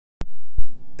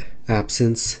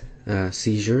Absence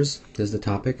seizures is the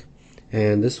topic,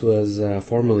 and this was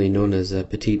formerly known as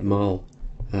petit mal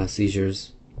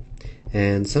seizures,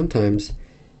 and sometimes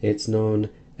it's known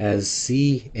as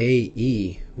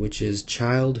CAE, which is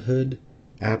childhood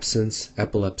absence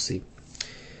epilepsy.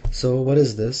 So what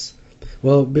is this?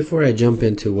 Well, before I jump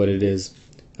into what it is,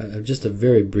 just a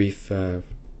very brief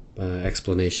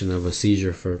explanation of a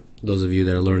seizure for those of you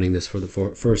that are learning this for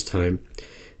the first time.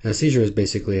 A seizure is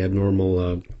basically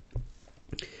abnormal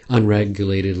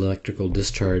unregulated electrical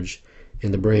discharge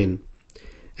in the brain,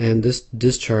 and this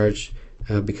discharge,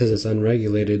 because it's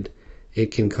unregulated,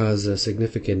 it can cause a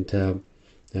significant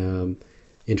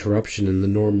interruption in the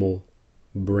normal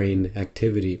brain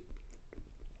activity,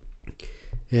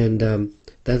 and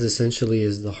that essentially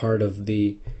is the heart of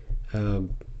the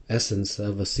essence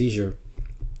of a seizure.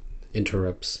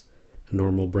 Interrupts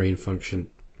normal brain function.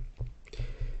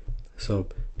 So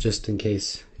just in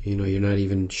case you're not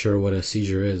even sure what a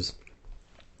seizure is,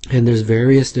 and there's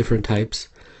various different types,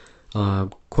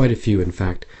 quite a few in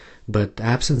fact, but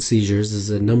absence seizures is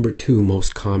the number 2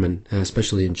 most common,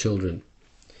 especially in children.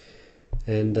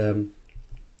 And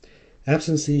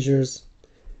absence seizures,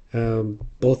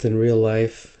 both in real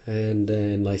life and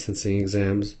in licensing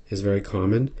exams, is very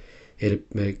common. It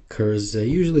occurs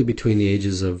usually between the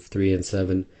ages of 3 and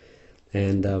 7,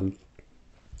 and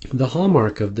the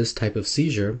hallmark of this type of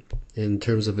seizure, in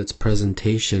terms of its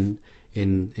presentation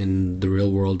in the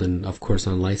real world and of course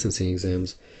on licensing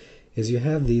exams, is you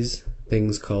have these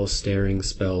things called staring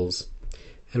spells.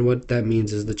 And what that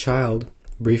means is the child,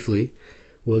 briefly,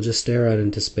 will just stare out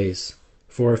into space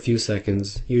for a few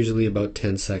seconds, usually about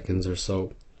 10 seconds or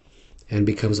so, and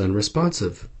becomes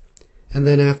unresponsive. And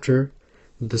then after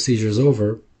the seizure is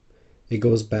over, it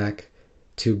goes back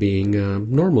to being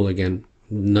normal again,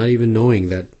 not even knowing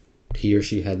that he or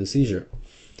she had the seizure.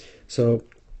 So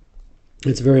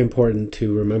it's very important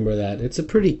to remember that. It's a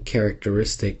pretty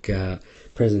characteristic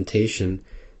presentation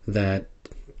that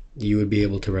you would be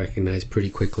able to recognize pretty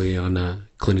quickly on a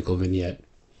clinical vignette.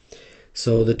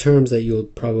 So the terms that you'll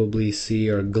probably see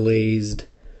are glazed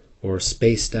or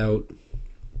spaced out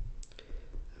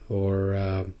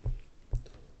or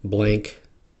blank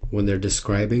when they're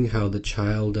describing how the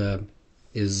child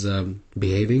is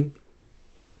behaving.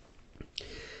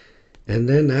 And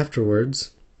then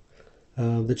afterwards,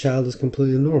 the child is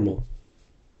completely normal.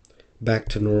 Back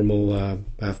to normal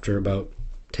after about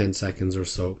 10 seconds or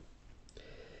so.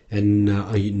 And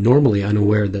normally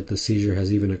unaware that the seizure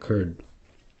has even occurred.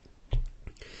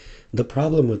 The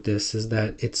problem with this is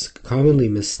that it's commonly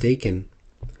mistaken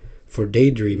for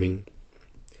daydreaming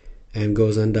and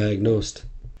goes undiagnosed.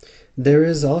 There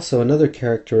is also another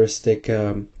characteristic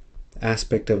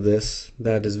aspect of this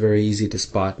that is very easy to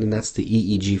spot, and that's the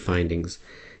EEG findings.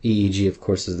 EEG, of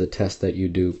course, is the test that you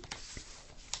do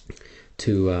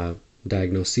to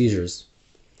diagnose seizures.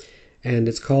 And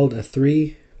it's called a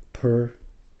 3 per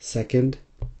second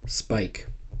spike.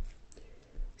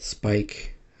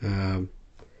 Spike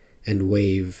and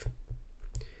wave.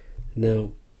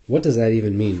 Now, what does that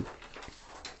even mean?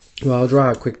 Well, I'll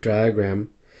draw a quick diagram.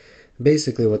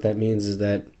 Basically what that means is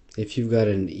that if you've got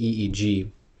an EEG,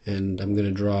 and I'm going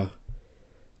to draw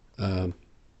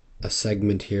a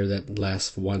segment here that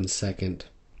lasts 1 second.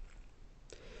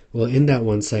 Well, in that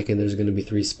 1 second there's going to be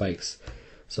 3 spikes.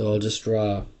 So I'll just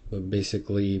draw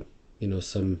basically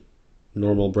some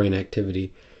normal brain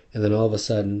activity, and then all of a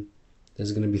sudden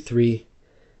there's going to be 3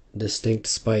 distinct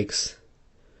spikes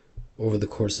over the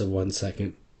course of 1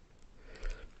 second.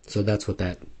 So that's what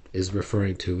that is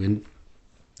referring to, and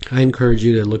I encourage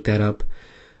you to look that up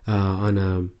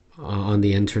on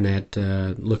the internet.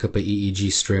 Look up a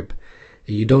EEG strip.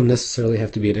 You don't necessarily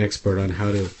have to be an expert on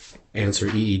how to answer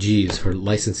EEGs for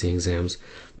licensing exams,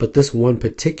 but this one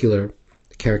particular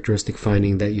characteristic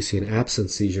finding that you see in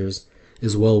absence seizures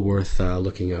is well worth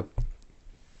looking up.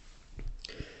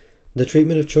 The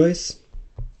treatment of choice.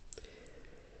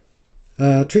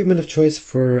 Treatment of choice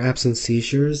for absence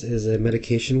seizures is a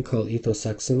medication called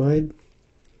ethosuximide.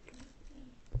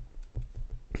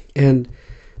 And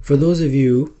for those of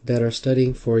you that are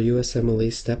studying for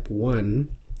USMLE Step 1,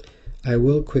 I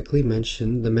will quickly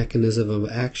mention the mechanism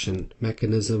of action,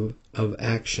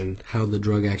 how the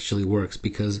drug actually works,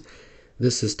 because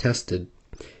this is tested.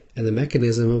 And the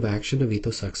mechanism of action of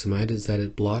ethosuximide is that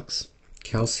it blocks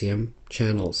calcium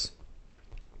channels.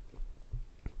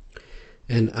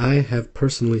 And I have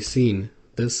personally seen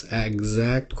this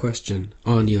exact question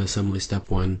on USMLE Step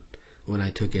 1 when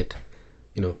I took it,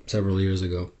 several years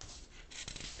ago.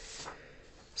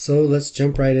 So let's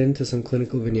jump right into some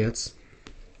clinical vignettes.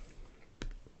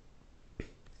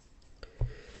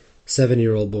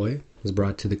 7-year-old boy is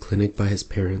brought to the clinic by his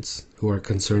parents, who are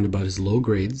concerned about his low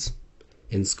grades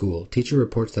in school. Teacher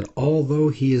reports that although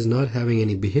he is not having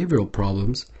any behavioral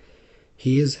problems,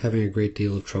 he is having a great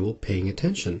deal of trouble paying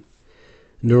attention.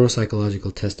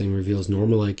 Neuropsychological testing reveals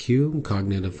normal IQ and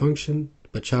cognitive function,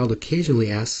 but child occasionally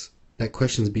asks that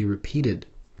questions be repeated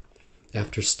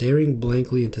after staring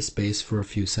blankly into space for a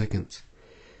few seconds.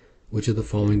 Which of the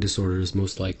following disorders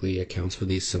most likely accounts for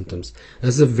these symptoms?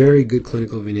 That's a very good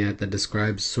clinical vignette that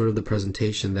describes sort of the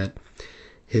presentation that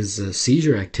his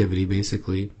seizure activity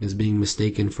basically is being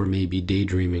mistaken for maybe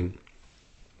daydreaming.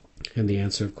 And the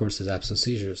answer, of course, is absent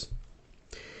seizures.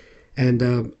 And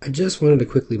I just wanted to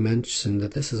quickly mention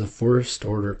that this is a first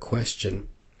order question.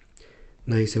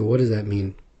 Now you say, what does that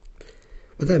mean?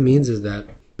 What that means is that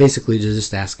basically they're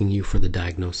just asking you for the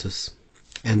diagnosis.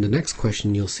 And the next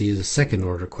question you'll see is a second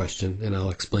order question, and I'll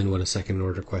explain what a second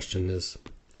order question is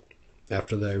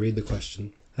after I read the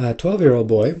question. A 12-year-old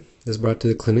boy is brought to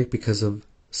the clinic because of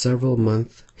several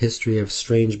month history of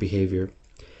strange behavior.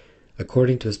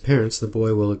 According to his parents, the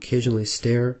boy will occasionally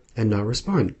stare and not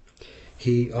respond.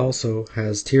 He also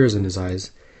has tears in his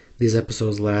eyes. These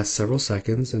episodes last several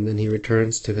seconds, and then he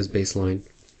returns to his baseline.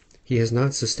 He has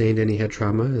not sustained any head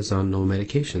trauma, is on no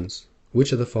medications.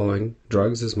 Which of the following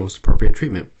drugs is most appropriate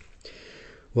treatment?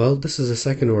 Well, this is a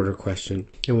second order question,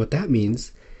 and what that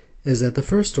means is that the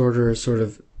first order is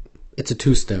it's a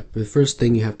two-step. The first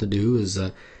thing you have to do is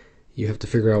you have to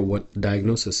figure out what the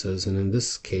diagnosis is, and in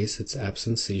this case it's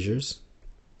absent seizures.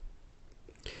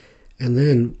 And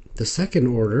then the second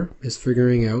order is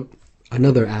figuring out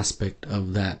another aspect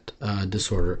of that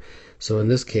disorder. So in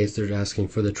this case, they're asking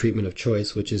for the treatment of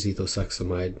choice, which is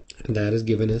ethosuximide, and that is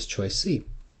given as choice C.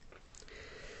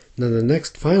 Now the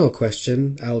next final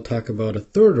question, I'll talk about a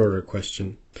third order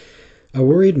question. A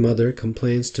worried mother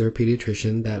complains to her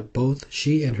pediatrician that both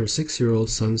she and her 6-year-old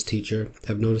son's teacher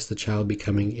have noticed the child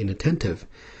becoming inattentive.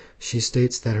 She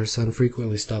states that her son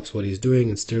frequently stops what he's doing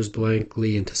and stares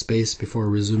blankly into space before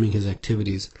resuming his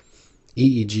activities.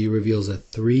 EEG reveals a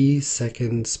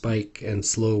 3-second spike and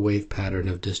slow wave pattern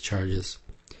of discharges.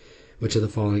 Which of the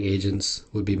following agents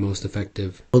would be most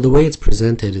effective? Well, the way it's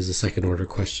presented is a second order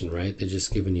question, right? They're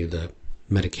just giving you the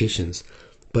medications.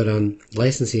 But on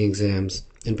licensing exams,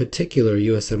 in particular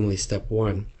USMLE Step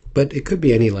 1, but it could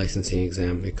be any licensing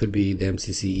exam. It could be the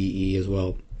MCCEE as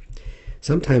well.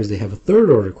 Sometimes they have a third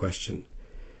order question.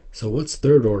 So what's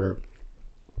third order?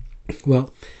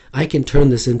 Well, I can turn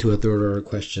this into a third order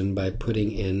question by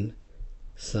putting in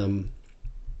some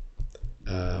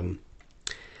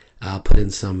I'll put in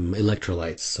some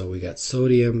electrolytes. So we got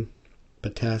sodium,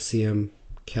 potassium,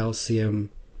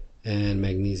 calcium, and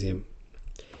magnesium.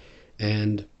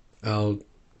 And I'll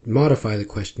modify the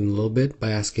question a little bit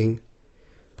by asking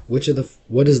what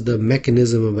is the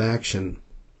mechanism of action?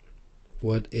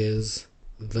 What is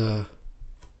the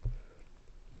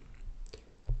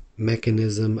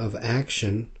mechanism of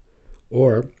action?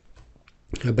 Or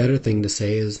a better thing to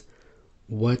say is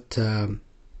what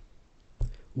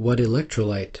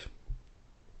electrolyte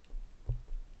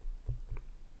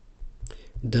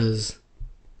does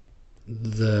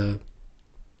the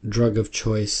drug of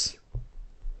choice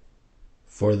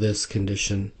for this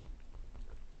condition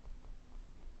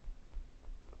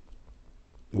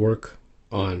work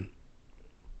on?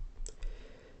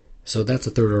 So that's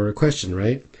a third order question,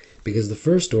 right? Because the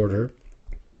first order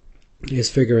is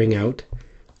figuring out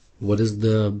what is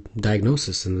the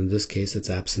diagnosis, and in this case it's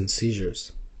absent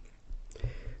seizures.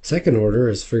 Second order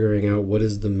is figuring out what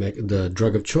is the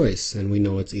drug of choice, and we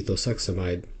know it's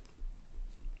ethosuximide.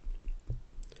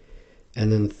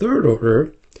 And then the third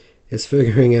order is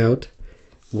figuring out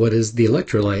what is the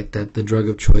electrolyte that the drug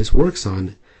of choice works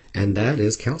on, and that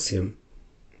is calcium.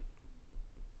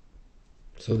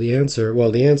 So the answer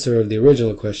of the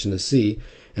original question is C,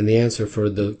 and the answer for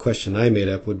the question I made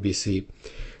up would be C.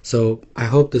 So I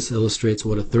hope this illustrates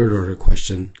what a third order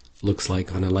question looks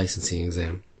like on a licensing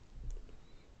exam.